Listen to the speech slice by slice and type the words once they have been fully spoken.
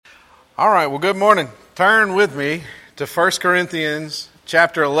All right, well, good morning. Turn with me to 1 Corinthians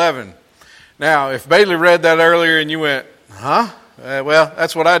chapter 11. Now, if Bailey read that earlier and you went, huh? Well,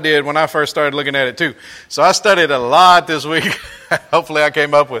 that's what I did when I first started looking at it too. So I studied a lot this week. Hopefully I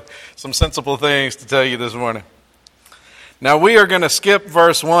came up with some sensible things to tell you this morning. Now, we are going to skip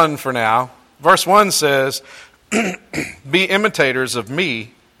verse 1 for now. Verse 1 says, be imitators of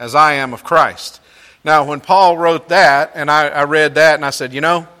me as I am of Christ. Now, when Paul wrote that, and I read that, and I said,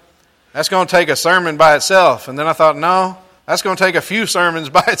 that's going to take a sermon by itself. And then I thought, no, that's going to take a few sermons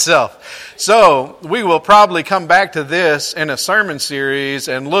by itself. So we will probably come back to this in a sermon series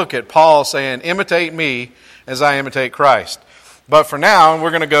and look at Paul saying, imitate me as I imitate Christ. But for now,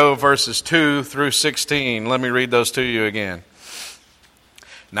 we're going to go verses 2 through 16. Let me read those to you again.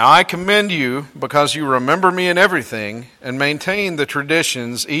 Now I commend you because you remember me in everything and maintain the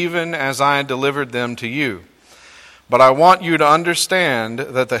traditions even as I delivered them to you. But I want you to understand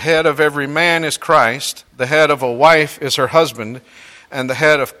that the head of every man is Christ, the head of a wife is her husband, and the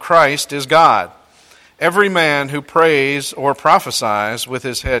head of Christ is God. Every man who prays or prophesies with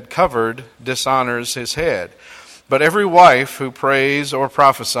his head covered dishonors his head. But every wife who prays or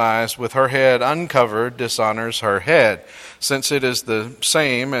prophesies with her head uncovered dishonors her head, since it is the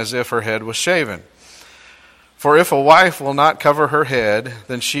same as if her head was shaven. For if a wife will not cover her head,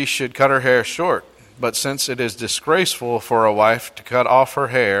 then she should cut her hair short. But since it is disgraceful for a wife to cut off her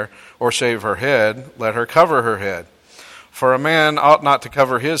hair or shave her head, let her cover her head. For a man ought not to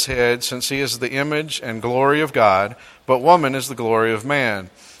cover his head, since he is the image and glory of God, but woman is the glory of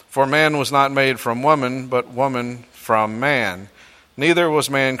man. For man was not made from woman, but woman from man. Neither was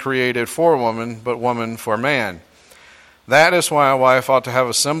man created for woman, but woman for man. That is why a wife ought to have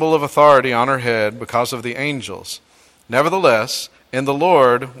a symbol of authority on her head because of the angels. Nevertheless, in the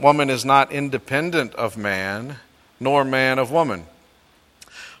Lord, woman is not independent of man, nor man of woman.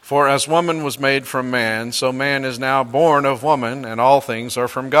 For as woman was made from man, so man is now born of woman, and all things are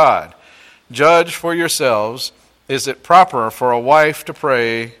from God. Judge for yourselves, is it proper for a wife to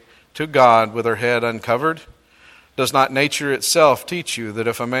pray to God with her head uncovered? Does not nature itself teach you that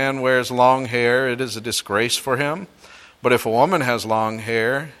if a man wears long hair, it is a disgrace for him? But if a woman has long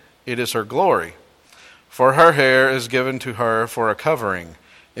hair, it is her glory. For her hair is given to her for a covering.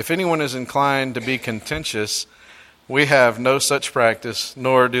 If anyone is inclined to be contentious, we have no such practice,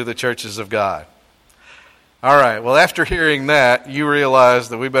 nor do the churches of God. All right, well, after hearing that, you realize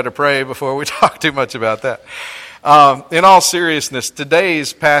that we better pray before we talk too much about that. In all seriousness,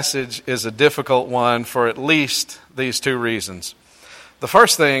 today's passage is a difficult one for at least these two reasons. The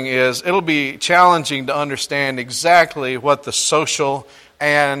first thing is it'll be challenging to understand exactly what the social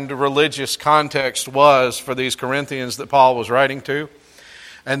and religious context was for these Corinthians that Paul was writing to.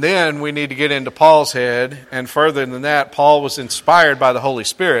 And then we need to get into Paul's head, and further than that, Paul was inspired by the Holy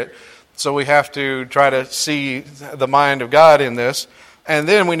Spirit, so we have to try to see the mind of God in this, and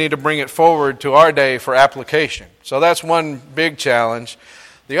then we need to bring it forward to our day for application. So that's one big challenge.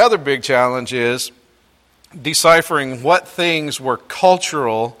 The other big challenge is deciphering what things were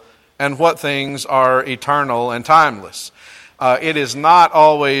cultural and what things are eternal and timeless. It is not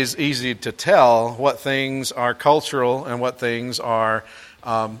always easy to tell what things are cultural and what things are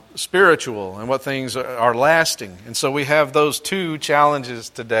spiritual and what things are lasting. And so we have those two challenges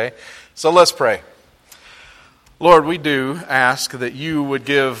today. So let's pray. Lord, we do ask that you would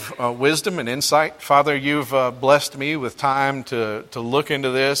give wisdom and insight. Father, you've blessed me with time to look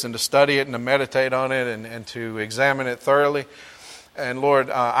into this and to study it and to meditate on it and to examine it thoroughly. And Lord,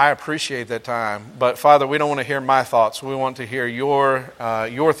 I appreciate that time. But Father, we don't want to hear my thoughts. We want to hear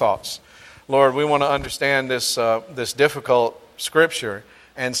your thoughts. Lord, we want to understand this difficult scripture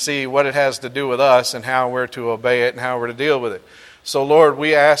and see what it has to do with us and how we're to obey it and how we're to deal with it. So Lord,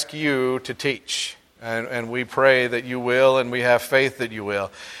 we ask you to teach. And we pray that you will, and we have faith that you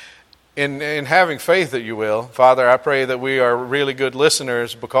will. In having faith that you will, Father, I pray that we are really good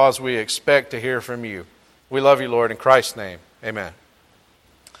listeners because we expect to hear from you. We love you, Lord, in Christ's name. Amen.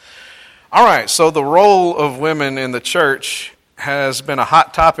 All right, so the role of women in the church has been a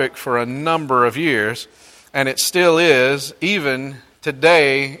hot topic for a number of years, and it still is, even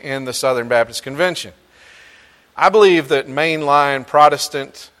today in the Southern Baptist Convention. I believe that mainline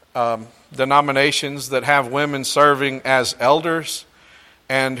Protestant denominations that have women serving as elders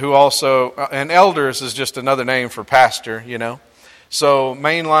and who also, and elders is just another name for pastor, So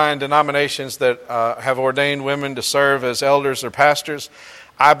mainline denominations that have ordained women to serve as elders or pastors,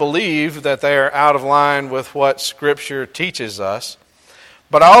 I believe that they are out of line with what Scripture teaches us.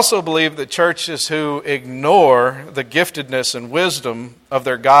 But I also believe that churches who ignore the giftedness and wisdom of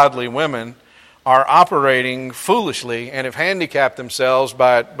their godly women are operating foolishly and have handicapped themselves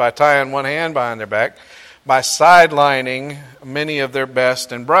by tying one hand behind their back, by sidelining many of their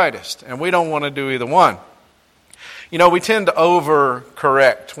best and brightest. And we don't want to do either one. You know, we tend to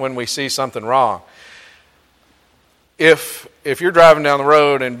overcorrect when we see something wrong. If you're driving down the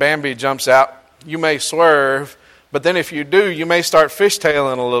road and Bambi jumps out, you may swerve, but then if you do, you may start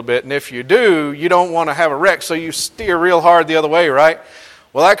fishtailing a little bit. And if you do, you don't want to have a wreck, so you steer real hard the other way, right?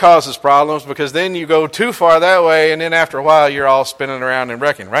 Well, that causes problems because then you go too far that way, and then after a while, you're all spinning around and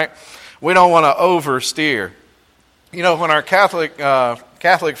wrecking, right? We don't want to oversteer. You know, when our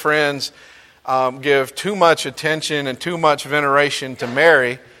Catholic friends give too much attention and too much veneration to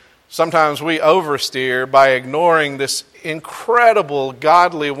Mary, sometimes we oversteer by ignoring this incredible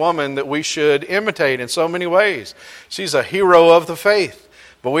godly woman that we should imitate in so many ways. She's a hero of the faith,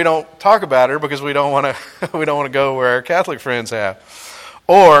 but we don't talk about her because we don't want to go where our Catholic friends have.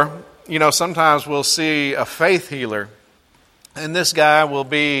 Or, you know, sometimes we'll see a faith healer, and this guy will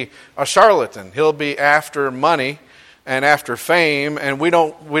be a charlatan. He'll be after money and after fame, and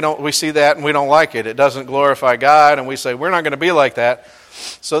we see that and we don't like it. It doesn't glorify God, and we say we're not going to be like that.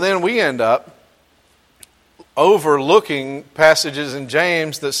 So then we end up overlooking passages in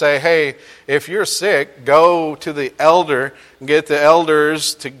James that say, hey, if you're sick, go to the elder and get the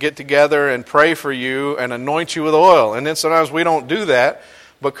elders to get together and pray for you and anoint you with oil. And then sometimes we don't do that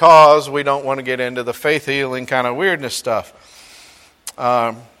because we don't want to get into the faith healing kind of weirdness stuff.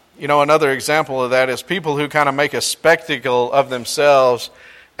 You know, another example of that is people who kind of make a spectacle of themselves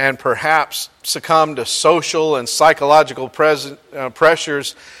and perhaps succumb to social and psychological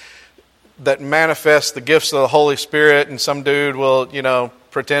pressures that manifest the gifts of the Holy Spirit, and some dude will, you know,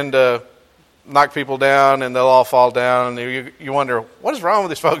 pretend to knock people down and they'll all fall down, and you wonder, what is wrong with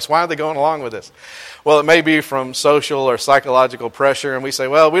these folks? Why are they going along with this? Well, it may be from social or psychological pressure, and we say,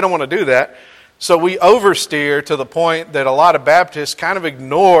 well, we don't want to do that. So we oversteer to the point that a lot of Baptists kind of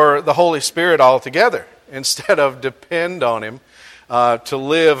ignore the Holy Spirit altogether instead of depend on Him to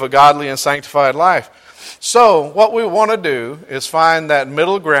live a godly and sanctified life. So what we want to do is find that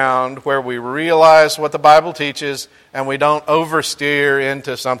middle ground where we realize what the Bible teaches and we don't oversteer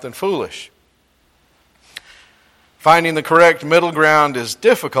into something foolish. Finding the correct middle ground is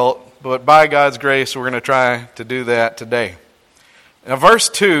difficult, but by God's grace we're going to try to do that today. Now verse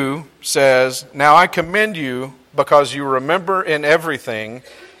 2 says, "Now I commend you because you remember me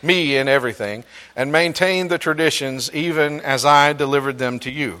in everything, and maintain the traditions even as I delivered them to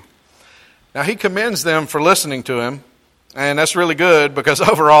you." Now he commends them for listening to him, and that's really good because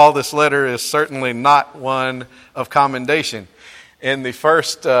overall this letter is certainly not one of commendation. In the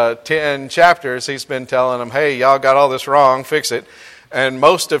first 10 chapters, he's been telling them, hey, y'all got all this wrong, fix it. And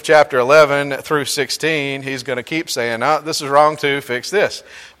most of chapter 11 through 16, he's going to keep saying, oh, this is wrong too, fix this.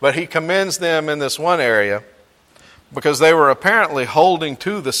 But he commends them in this one area because they were apparently holding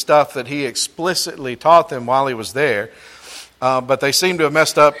to the stuff that he explicitly taught them while he was there. But they seem to have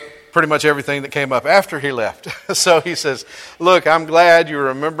messed up pretty much everything that came up after he left. So he says, look, I'm glad you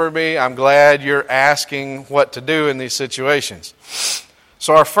remember me. I'm glad you're asking what to do in these situations.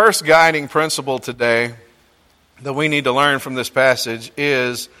 So our first guiding principle today that we need to learn from this passage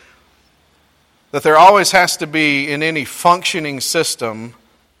is that there always has to be, in any functioning system,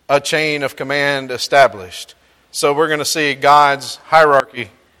 a chain of command established. So we're going to see God's hierarchy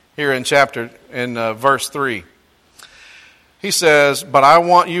here in verse 3. He says, "But I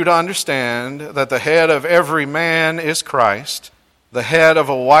want you to understand that the head of every man is Christ, the head of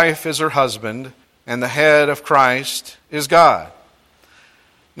a wife is her husband, and the head of Christ is God."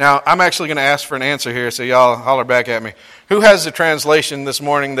 Now, I'm actually going to ask for an answer here, so y'all holler back at me. Who has the translation this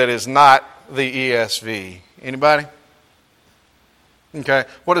morning that is not the ESV? Anybody? Okay.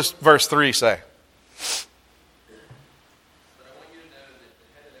 What does verse 3 say?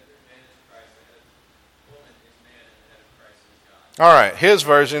 All right, his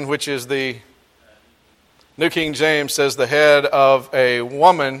version, which is the New King James, says the head of a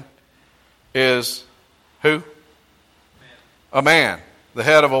woman is who? Man. A man. The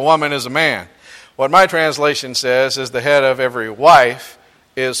head of a woman is a man. What my translation says is the head of every wife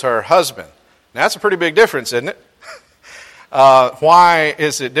is her husband. Now, that's a pretty big difference, isn't it? Why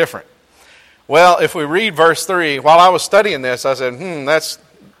is it different? Well, if we read verse 3, while I was studying this, I said,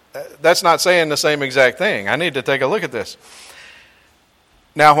 that's not saying the same exact thing. I need to take a look at this.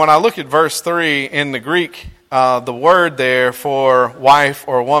 Now, when I look at verse 3 in the Greek, the word there for wife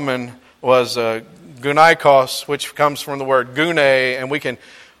or woman was gunaikos, which comes from the word gune, and we can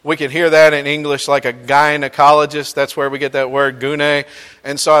hear that in English like a gynecologist. That's where we get that word gune.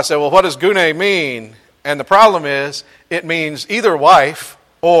 And so I said, well, what does gune mean? And the problem is, it means either wife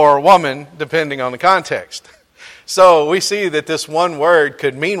or woman, depending on the context. So we see that this one word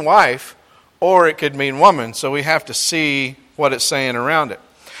could mean wife, or it could mean woman. So we have to see what it's saying around it.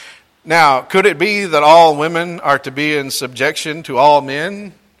 Now, could it be that all women are to be in subjection to all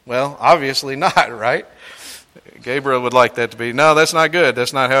men? Well, obviously not, right? Gabriel would like that to be. No, that's not good.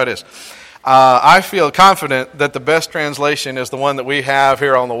 That's not how it is. I feel confident that the best translation is the one that we have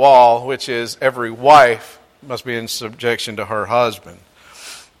here on the wall, which is every wife must be in subjection to her husband.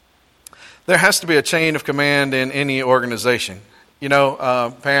 There has to be a chain of command in any organization. You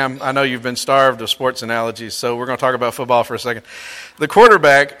know, Pam, I know you've been starved of sports analogies, so we're going to talk about football for a second. The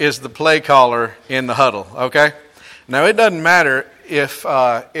quarterback is the play caller in the huddle, okay? Now, it doesn't matter if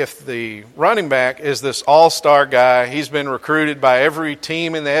the running back is this all-star guy. He's been recruited by every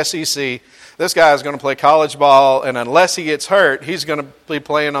team in the SEC. This guy is going to play college ball, and unless he gets hurt, he's going to be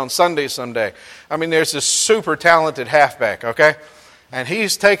playing on Sunday someday. I mean, there's this super talented halfback, okay? And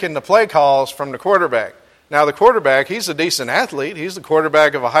he's taking the play calls from the quarterback. Now, the quarterback, he's a decent athlete. He's the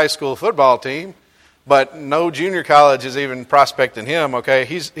quarterback of a high school football team, but no junior college is even prospecting him, okay?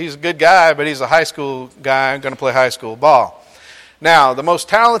 He's a good guy, but he's a high school guy going to play high school ball. Now, the most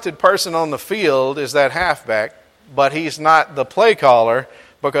talented person on the field is that halfback, but he's not the play caller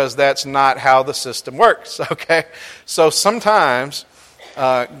because that's not how the system works, okay? So sometimes,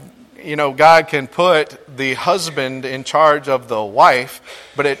 God can put the husband in charge of the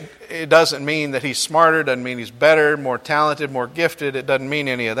wife, but it doesn't mean that he's smarter, doesn't mean he's better, more talented, more gifted. It doesn't mean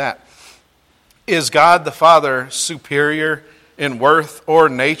any of that. Is God the Father superior in worth or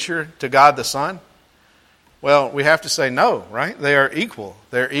nature to God the Son? Well, we have to say no, right? They are equal.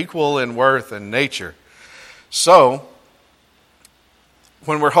 They're equal in worth and nature. So,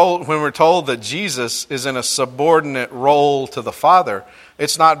 when we're told that Jesus is in a subordinate role to the Father,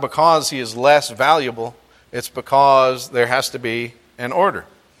 it's not because he is less valuable. It's because there has to be an order.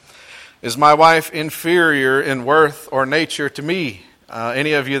 Is my wife inferior in worth or nature to me?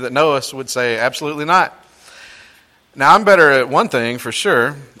 Any of you that know us would say absolutely not. Now, I'm better at one thing for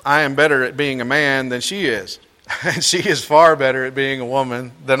sure. I am better at being a man than she is. And she is far better at being a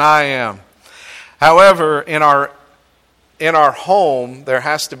woman than I am. However, in our home, there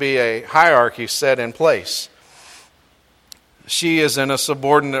has to be a hierarchy set in place. She is in a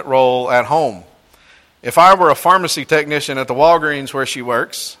subordinate role at home. If I were a pharmacy technician at the Walgreens where she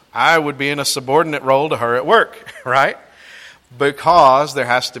works, I would be in a subordinate role to her at work, right? Because there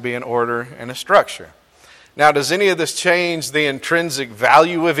has to be an order and a structure. Now, does any of this change the intrinsic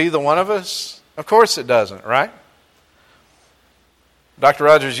value of either one of us? Of course it doesn't, right? Dr.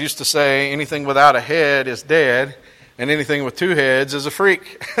 Rogers used to say, anything without a head is dead, and anything with two heads is a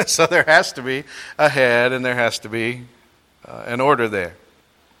freak. So there has to be a head, and there has to be an order there.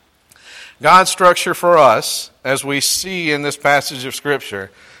 God's structure for us, as we see in this passage of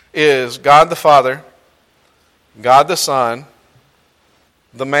Scripture, is God the Father, God the Son,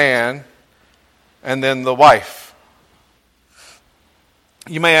 the man, and then the wife.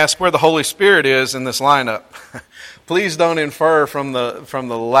 You may ask where the Holy Spirit is in this lineup. Please don't infer from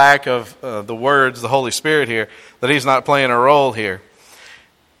the lack of the words, the Holy Spirit here, that he's not playing a role here.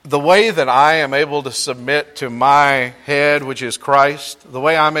 The way that I am able to submit to my head, which is Christ, the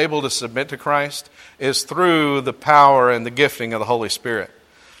way I'm able to submit to Christ is through the power and the gifting of the Holy Spirit.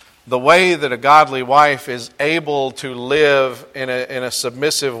 The way that a godly wife is able to live in a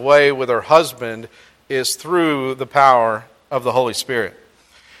submissive way with her husband is through the power of the Holy Spirit.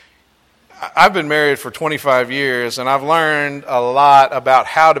 I've been married for 25 years, and I've learned a lot about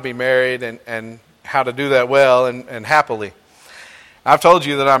how to be married and how to do that well and happily. I've told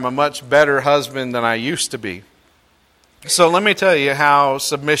you that I'm a much better husband than I used to be. So let me tell you how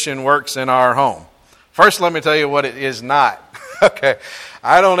submission works in our home. First, let me tell you what it is not. Okay,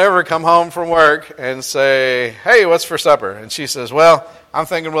 I don't ever come home from work and say, hey, what's for supper? And she says, well, I'm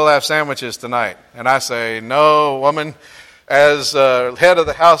thinking we'll have sandwiches tonight. And I say, no, woman, as head of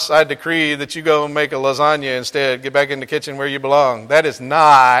the house, I decree that you go and make a lasagna instead. Get back in the kitchen where you belong. That is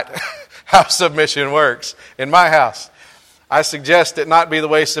not how submission works in my house. I suggest it not be the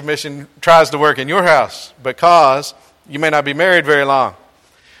way submission tries to work in your house, because you may not be married very long.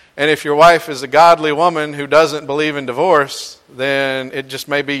 And if your wife is a godly woman who doesn't believe in divorce, then it just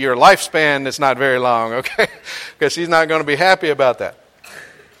may be your lifespan that's not very long, okay? Because she's not going to be happy about that.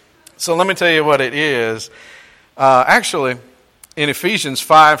 So let me tell you what it is. Actually, in Ephesians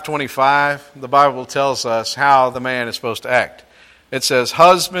 5:25, the Bible tells us how the man is supposed to act. It says,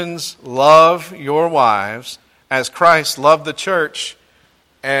 husbands, love your wives as Christ loved the church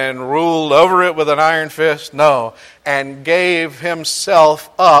and ruled over it with an iron fist. No, and gave himself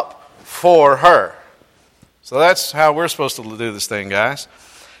up for her. So that's how we're supposed to do this thing, guys.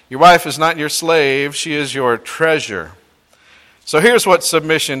 Your wife is not your slave, she is your treasure. So here's what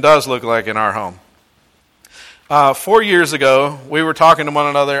submission does look like in our home. 4 years ago, we were talking to one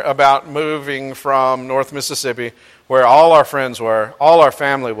another about moving from North Mississippi, where all our friends were, all our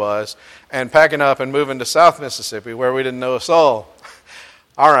family was, and packing up and moving to South Mississippi, where we didn't know a soul.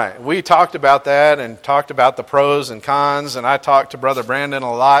 All right, we talked about that and talked about the pros and cons, and I talked to Brother Brandon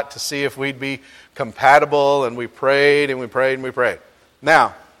a lot to see if we'd be compatible, and we prayed and we prayed and we prayed.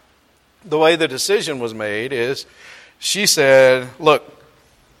 Now, the way the decision was made is, she said, look,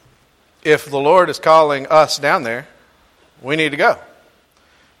 if the Lord is calling us down there, we need to go.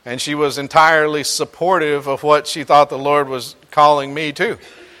 And she was entirely supportive of what she thought the Lord was calling me to.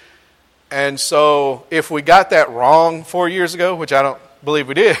 And so if we got that wrong 4 years ago, which I don't believe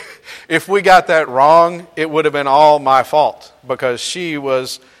we did, if we got that wrong, it would have been all my fault, because she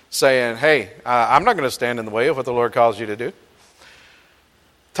was saying, hey, I'm not going to stand in the way of what the Lord calls you to do.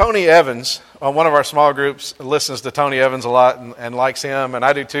 Tony Evans, one of our small groups, listens to Tony Evans a lot and likes him, and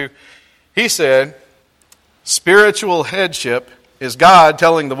I do too. He said, spiritual headship is God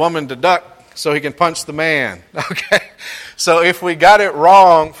telling the woman to duck so he can punch the man. Okay? So if we got it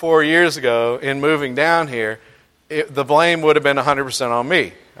wrong 4 years ago in moving down here, the blame would have been 100% on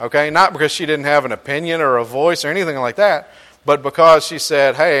me. Okay? Not because she didn't have an opinion or a voice or anything like that, but because she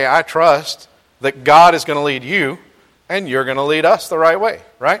said, hey, I trust that God is going to lead you and you're going to lead us the right way,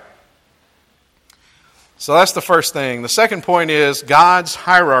 right? So that's the first thing. The second point is God's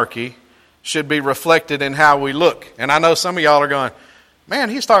hierarchy should be reflected in how we look. And I know some of y'all are going, man,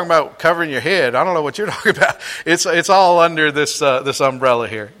 he's talking about covering your head. I don't know what you're talking about. It's all under this umbrella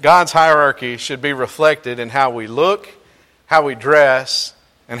here. God's hierarchy should be reflected in how we look, how we dress,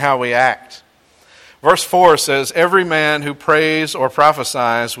 and how we act. Verse 4 says, every man who prays or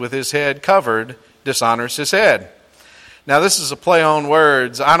prophesies with his head covered dishonors his head. Now, this is a play on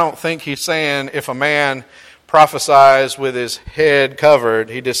words. I don't think he's saying if a man prophesies with his head covered,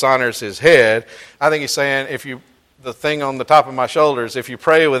 he dishonors his head. I think he's saying the thing on the top of my shoulders, if you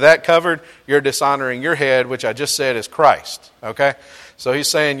pray with that covered, you're dishonoring your head, which I just said is Christ. Okay? So he's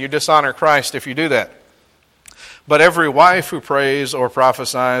saying you dishonor Christ if you do that. But every wife who prays or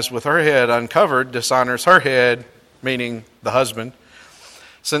prophesies with her head uncovered dishonors her head, meaning the husband,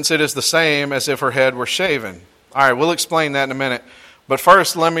 since it is the same as if her head were shaven. All right, we'll explain that in a minute. But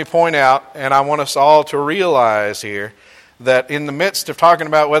first, let me point out, and I want us all to realize here, that in the midst of talking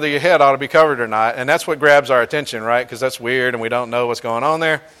about whether your head ought to be covered or not, and that's what grabs our attention, right? Because that's weird and we don't know what's going on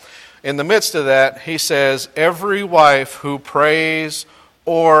there. In the midst of that, he says, every wife who prays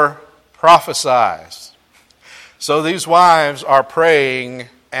or prophesies. So these wives are praying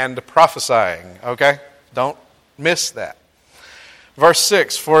and prophesying, okay? Don't miss that. Verse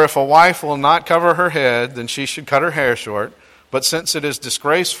 6, for if a wife will not cover her head, then she should cut her hair short. But since it is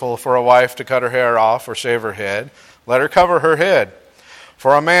disgraceful for a wife to cut her hair off or shave her head, let her cover her head.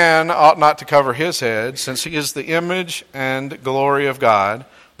 For a man ought not to cover his head, since he is the image and glory of God,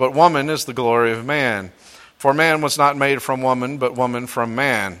 but woman is the glory of man. For man was not made from woman, but woman from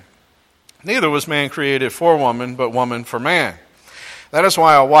man. Neither was man created for woman, but woman for man. That is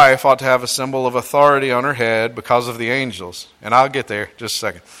why a wife ought to have a symbol of authority on her head because of the angels. And I'll get there just a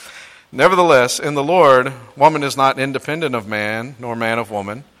second. Nevertheless, in the Lord, woman is not independent of man, nor man of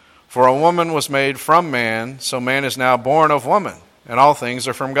woman. For a woman was made from man, so man is now born of woman, and all things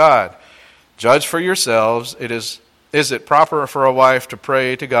are from God. Judge for yourselves, is it proper for a wife to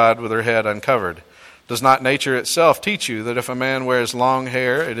pray to God with her head uncovered? Does not nature itself teach you that if a man wears long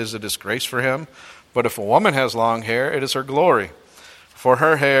hair, it is a disgrace for him? But if a woman has long hair, it is her glory. For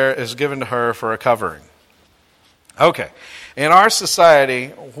her hair is given to her for a covering. Okay. In our society,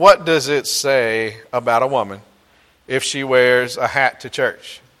 what does it say about a woman if she wears a hat to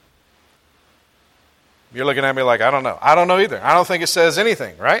church? You're looking at me like, I don't know. I don't know either. I don't think it says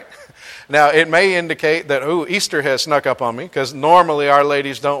anything, right? Now, it may indicate that, Easter has snuck up on me, because normally our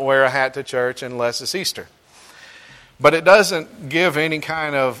ladies don't wear a hat to church unless it's Easter. But it doesn't give any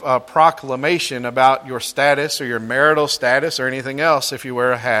kind of proclamation about your status or your marital status or anything else if you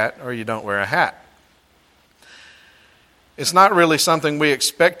wear a hat or you don't wear a hat. It's not really something we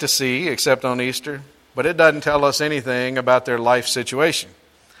expect to see except on Easter, but it doesn't tell us anything about their life situation.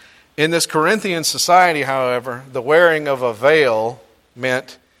 In this Corinthian society, however, the wearing of a veil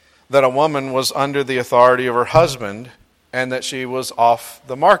meant that a woman was under the authority of her husband and that she was off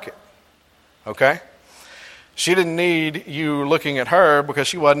the market. Okay? She didn't need you looking at her because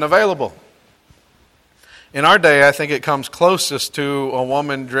she wasn't available. In our day, I think it comes closest to a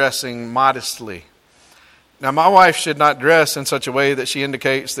woman dressing modestly. Now, my wife should not dress in such a way that she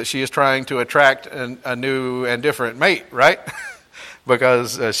indicates that she is trying to attract a new and different mate, right?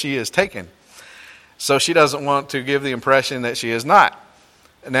 because she is taken. So she doesn't want to give the impression that she is not.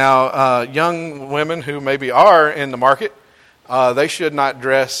 Now, young women who maybe are in the market, they should not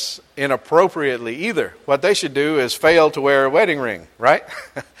dress inappropriately either. What they should do is fail to wear a wedding ring, right?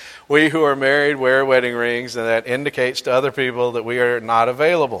 We who are married wear wedding rings, and that indicates to other people that we are not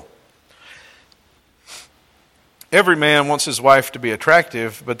available. Every man wants his wife to be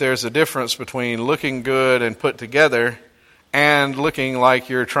attractive, but there's a difference between looking good and put together and looking like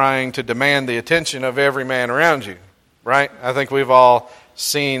you're trying to demand the attention of every man around you, right? I think we've all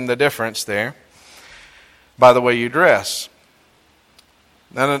seen the difference there by the way you dress.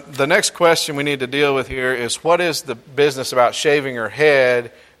 Now, the next question we need to deal with here is, what is the business about shaving her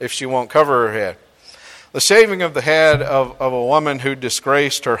head if she won't cover her head? The shaving of the head of a woman who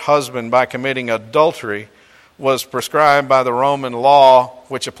disgraced her husband by committing adultery was prescribed by the Roman law,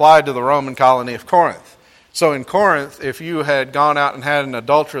 which applied to the Roman colony of Corinth. So in Corinth, if you had gone out and had an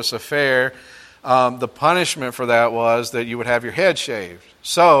adulterous affair, the punishment for that was that you would have your head shaved.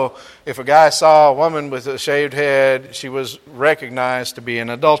 So if a guy saw a woman with a shaved head, she was recognized to be an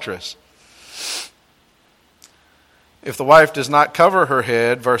adulteress. If the wife does not cover her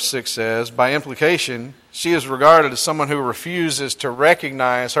head, verse 6 says, by implication, she is regarded as someone who refuses to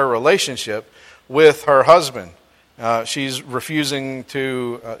recognize her relationship with her husband. She's refusing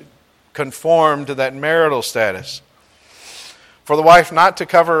to conform to that marital status. For the wife not to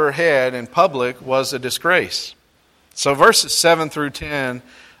cover her head in public was a disgrace. So verses 7 through 10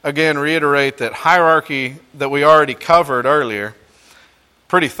 again reiterate that hierarchy that we already covered earlier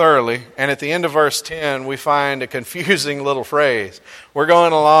pretty thoroughly. And at the end of verse 10, we find a confusing little phrase. We're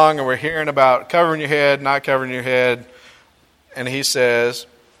going along and we're hearing about covering your head, not covering your head. And he says,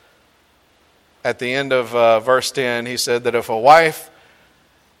 at the end of verse 10, he said that if a wife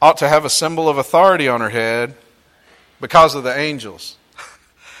ought to have a symbol of authority on her head because of the angels.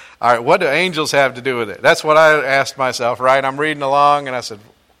 All right, what do angels have to do with it? That's what I asked myself, right? I'm reading along and I said,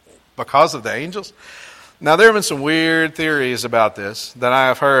 because of the angels? Now, there have been some weird theories about this that I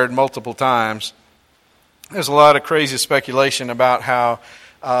have heard multiple times. There's a lot of crazy speculation about how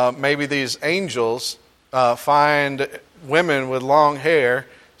maybe these angels find women with long hair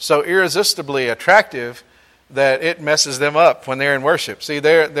so irresistibly attractive that it messes them up when they're in worship. See,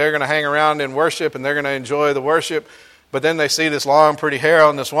 they're going to hang around in worship and they're going to enjoy the worship, but then they see this long, pretty hair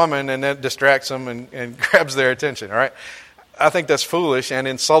on this woman and that distracts them and grabs their attention, all right? I think that's foolish and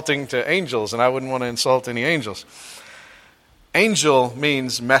insulting to angels, and I wouldn't want to insult any angels. Angel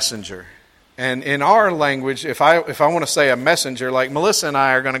means messenger. And in our language, if I want to say a messenger, like Melissa and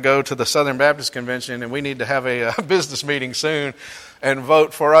I are going to go to the Southern Baptist Convention and we need to have a business meeting soon and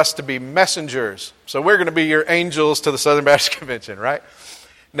vote for us to be messengers. So we're going to be your angels to the Southern Baptist Convention, right?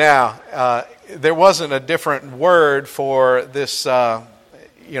 Now, there wasn't a different word for this, a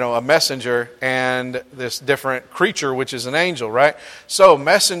messenger and this different creature, which is an angel, right? So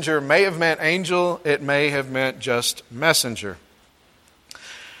messenger may have meant angel. It may have meant just messenger.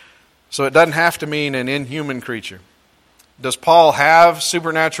 So it doesn't have to mean an inhuman creature. Does Paul have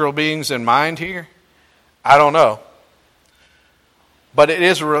supernatural beings in mind here? I don't know. But it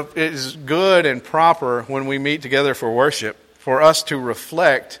is good and proper when we meet together for worship for us to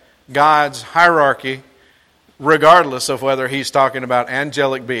reflect God's hierarchy, regardless of whether he's talking about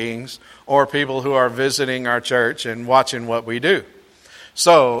angelic beings or people who are visiting our church and watching what we do.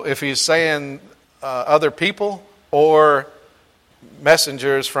 So if he's saying other people or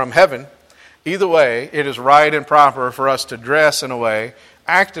messengers from heaven, either way, it is right and proper for us to dress in a way,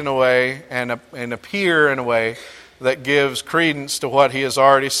 act in a way, and appear in a way that gives credence to what he has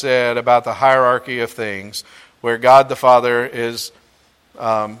already said about the hierarchy of things, where God the Father is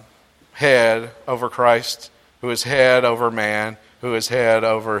head over Christ, who is head over man, who is head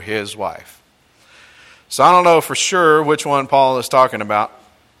over his wife. So I don't know for sure which one Paul is talking about,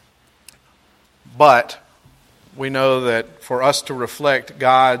 but we know that for us to reflect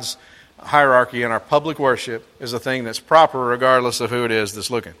God's hierarchy in our public worship is a thing that's proper regardless of who it is that's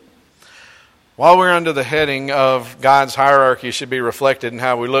looking. While we're under the heading of God's hierarchy should be reflected in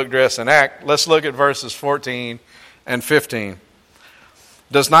how we look, dress, and act, let's look at verses 14 and 15.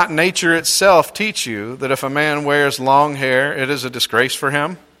 Does not nature itself teach you that if a man wears long hair, it is a disgrace for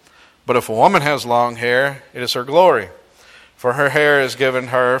him? But if a woman has long hair, it is her glory, for her hair is given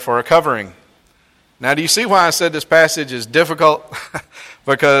her for a covering. Now, do you see why I said this passage is difficult?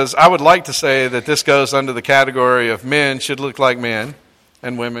 Because I would like to say that this goes under the category of men should look like men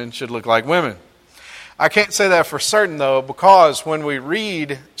and women should look like women. I can't say that for certain, though, because when we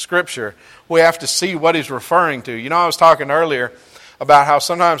read Scripture, we have to see what he's referring to. You know, I was talking earlier about how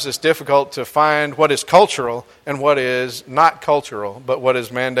sometimes it's difficult to find what is cultural and what is not cultural, but what is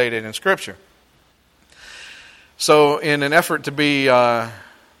mandated in Scripture. So in an effort to be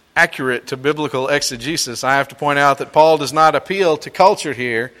accurate to biblical exegesis, I have to point out that Paul does not appeal to culture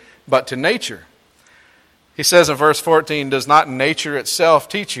here, but to nature. He says in verse 14, "Does not nature itself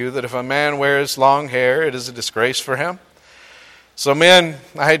teach you that if a man wears long hair, it is a disgrace for him?" So men,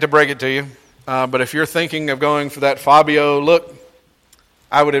 I hate to break it to you, but if you're thinking of going for that Fabio look,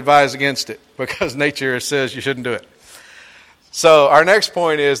 I would advise against it, because nature says you shouldn't do it. So our next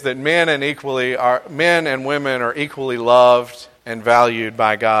point is that men and women are equally loved and valued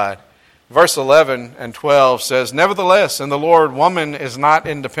by God. Verse 11 and 12 says, "Nevertheless, in the Lord, woman is not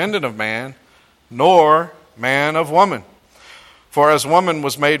independent of man, nor man of woman. For as woman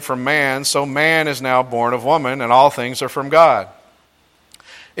was made from man, so man is now born of woman, and all things are from God."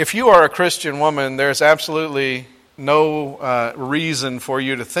 If you are a Christian woman, there's absolutely no reason for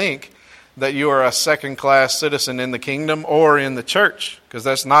you to think that you are a second-class citizen in the kingdom or in the church, because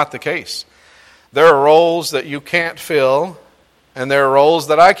that's not the case. There are roles that you can't fill, and there are roles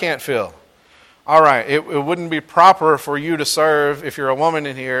that I can't fill. All right, it wouldn't be proper for you to serve, if you're a woman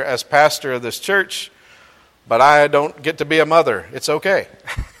in here, as pastor of this church, but I don't get to be a mother. It's okay.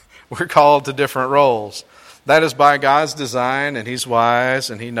 We're called to different roles. That is by God's design, and He's wise,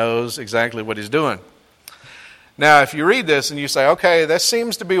 and He knows exactly what He's doing. Now, if you read this and you say, okay, this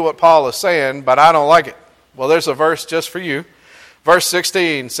seems to be what Paul is saying, but I don't like it. Well, there's a verse just for you. Verse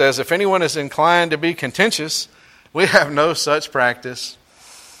 16 says, "If anyone is inclined to be contentious, we have no such practice,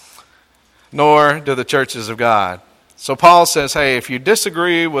 nor do the churches of God." So Paul says, hey, if you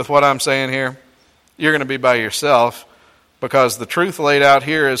disagree with what I'm saying here, you're going to be by yourself, because the truth laid out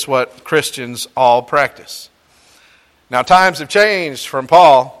here is what Christians all practice. Now, times have changed from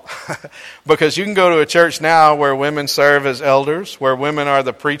Paul, because you can go to a church now where women serve as elders, where women are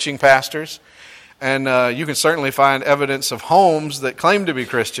the preaching pastors, and you can certainly find evidence of homes that claim to be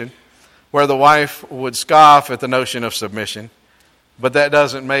Christian, where the wife would scoff at the notion of submission. But that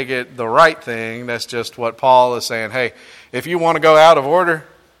doesn't make it the right thing. That's just what Paul is saying. Hey, if you want to go out of order,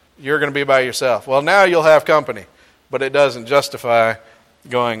 you're going to be by yourself. Well, now you'll have company, but it doesn't justify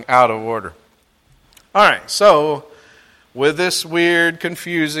going out of order. All right, so with this weird,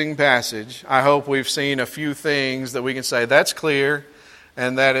 confusing passage, I hope we've seen a few things that we can say, that's clear,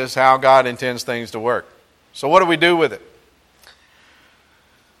 and that is how God intends things to work. So what do we do with it?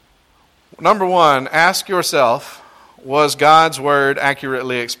 Number one, ask yourself, was God's Word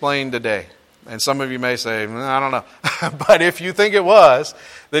accurately explained today? And some of you may say, I don't know. But if you think it was,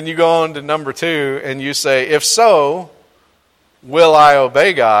 then you go on to number two, and you say, if so, will I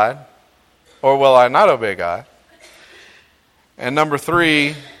obey God, or will I not obey God? And number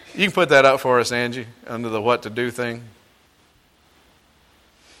three, you can put that up for us, Angie, under the what to do thing.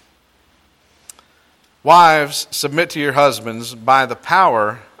 Wives, submit to your husbands by the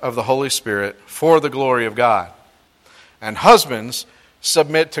power of the Holy Spirit for the glory of God. And husbands,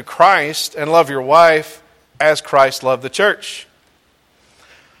 submit to Christ and love your wife as Christ loved the church.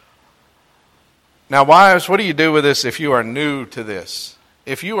 Now, wives, what do you do with this if you are new to this?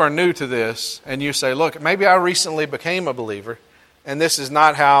 If you are new to this and you say, look, maybe I recently became a believer, and this is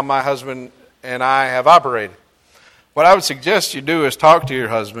not how my husband and I have operated. What I would suggest you do is talk to your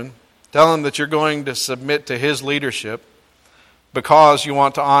husband. Tell him that you're going to submit to his leadership because you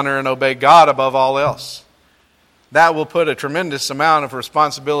want to honor and obey God above all else. That will put a tremendous amount of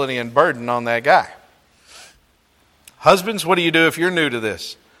responsibility and burden on that guy. Husbands, what do you do if you're new to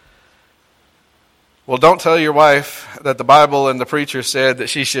this? Well, don't tell your wife that the Bible and the preacher said that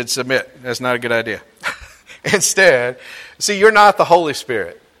she should submit. That's not a good idea. Instead, see, you're not the Holy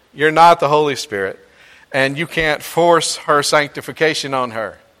Spirit. You're not the Holy Spirit, and you can't force her sanctification on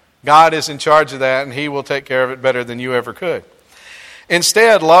her. God is in charge of that, and He will take care of it better than you ever could.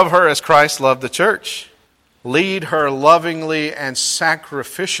 Instead, love her as Christ loved the church. Lead her lovingly and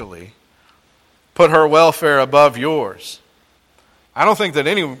sacrificially. Put her welfare above yours. I don't think that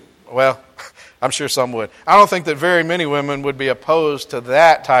I'm sure some would. I don't think that very many women would be opposed to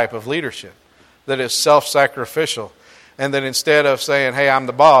that type of leadership that is self-sacrificial, and that instead of saying, hey, I'm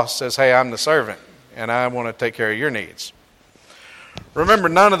the boss, says, hey, I'm the servant, and I want to take care of your needs. Remember,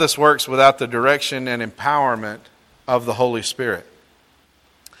 none of this works without the direction and empowerment of the Holy Spirit.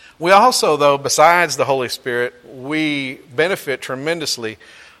 We also, though, besides the Holy Spirit, we benefit tremendously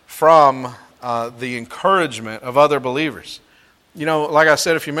from the encouragement of other believers. You know, like I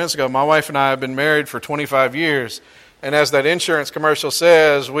said a few minutes ago, my wife and I have been married for 25 years, and as that insurance commercial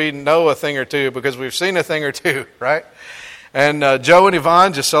says, we know a thing or two because we've seen a thing or two, right? And Joe and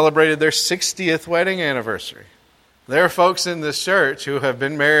Yvonne just celebrated their 60th wedding anniversary. There are folks in this church who have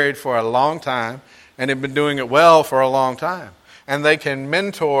been married for a long time and have been doing it well for a long time. And they can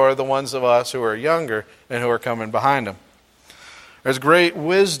mentor the ones of us who are younger and who are coming behind them. There's great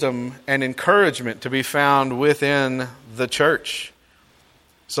wisdom and encouragement to be found within the church.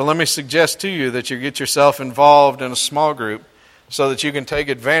 So let me suggest to you that you get yourself involved in a small group so that you can take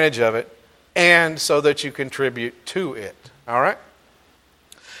advantage of it and so that you contribute to it. All right?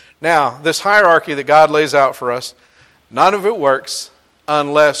 Now, this hierarchy that God lays out for us, none of it works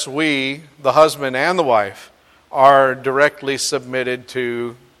unless we, the husband and the wife, are directly submitted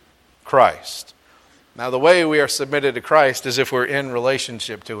to Christ. Now, the way we are submitted to Christ is if we're in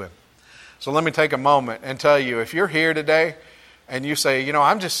relationship to Him. So let me take a moment and tell you, if you're here today and you say, you know,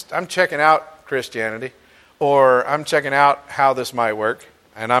 I'm checking out Christianity, or I'm checking out how this might work,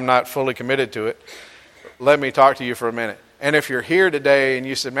 and I'm not fully committed to it, let me talk to you for a minute. And if you're here today and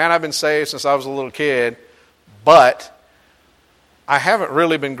you said, man, I've been saved since I was a little kid, but I haven't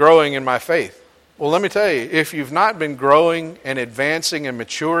really been growing in my faith. Well, let me tell you, if you've not been growing and advancing and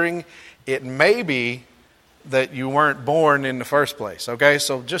maturing, it may be that you weren't born in the first place, okay?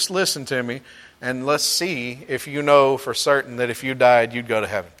 So just listen to me, and let's see if you know for certain that if you died, you'd go to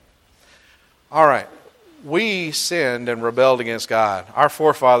heaven. All right. We sinned and rebelled against God. Our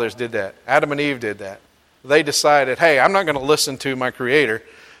forefathers did that. Adam and Eve did that. They decided, hey, I'm not going to listen to my Creator.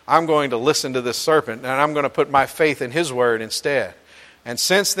 I'm going to listen to this serpent, and I'm going to put my faith in His Word instead. And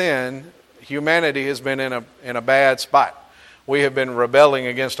since then, humanity has been in a bad spot. We have been rebelling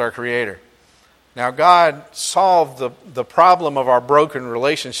against our Creator. Now, God solved the problem of our broken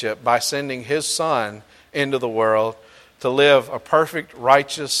relationship by sending His Son into the world to live a perfect,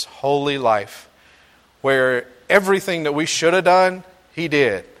 righteous, holy life where everything that we should have done, He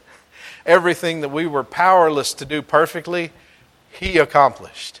did. Everything that we were powerless to do perfectly, He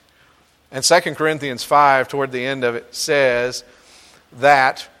accomplished. And 2 Corinthians 5, toward the end of it, says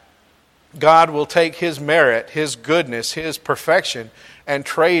that God will take His merit, His goodness, His perfection, and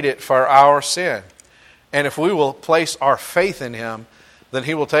trade it for our sin. And if we will place our faith in Him, then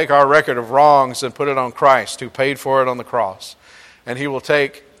He will take our record of wrongs and put it on Christ, who paid for it on the cross. And He will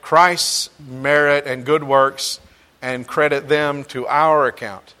take Christ's merit and good works and credit them to our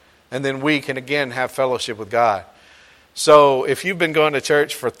account. And then we can again have fellowship with God. So if you've been going to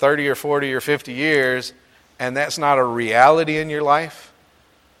church for 30 or 40 or 50 years and that's not a reality in your life,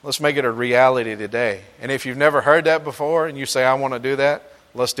 let's make it a reality today. And if you've never heard that before and you say, I want to do that,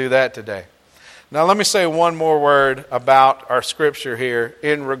 let's do that today. Now let me say one more word about our scripture here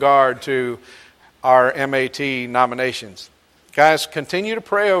in regard to our MAT nominations. Guys, continue to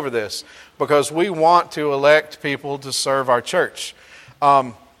pray over this because we want to elect people to serve our church.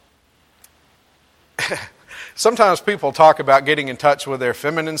 Sometimes people talk about getting in touch with their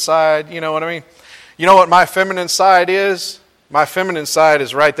feminine side. You know what I mean? You know what my feminine side is? My feminine side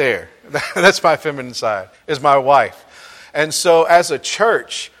is right there. That's my feminine side, is my wife. And so as a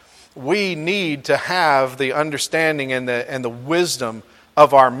church, we need to have the understanding and the wisdom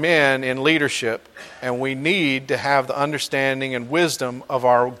of our men in leadership, and we need to have the understanding and wisdom of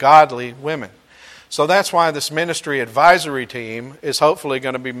our godly women. So that's why this ministry advisory team is hopefully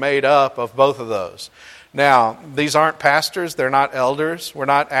going to be made up of both of those. Now, these aren't pastors, they're not elders. We're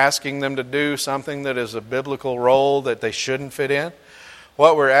not asking them to do something that is a biblical role that they shouldn't fit in.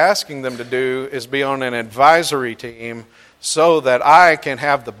 What we're asking them to do is be on an advisory team so that I can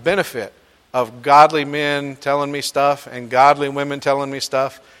have the benefit of godly men telling me stuff and godly women telling me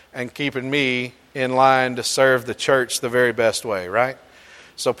stuff and keeping me in line to serve the church the very best way, right?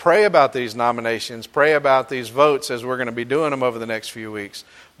 So pray about these nominations, pray about these votes as we're going to be doing them over the next few weeks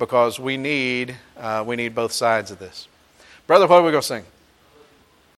because we need both sides of this. Brother, what are we going to sing?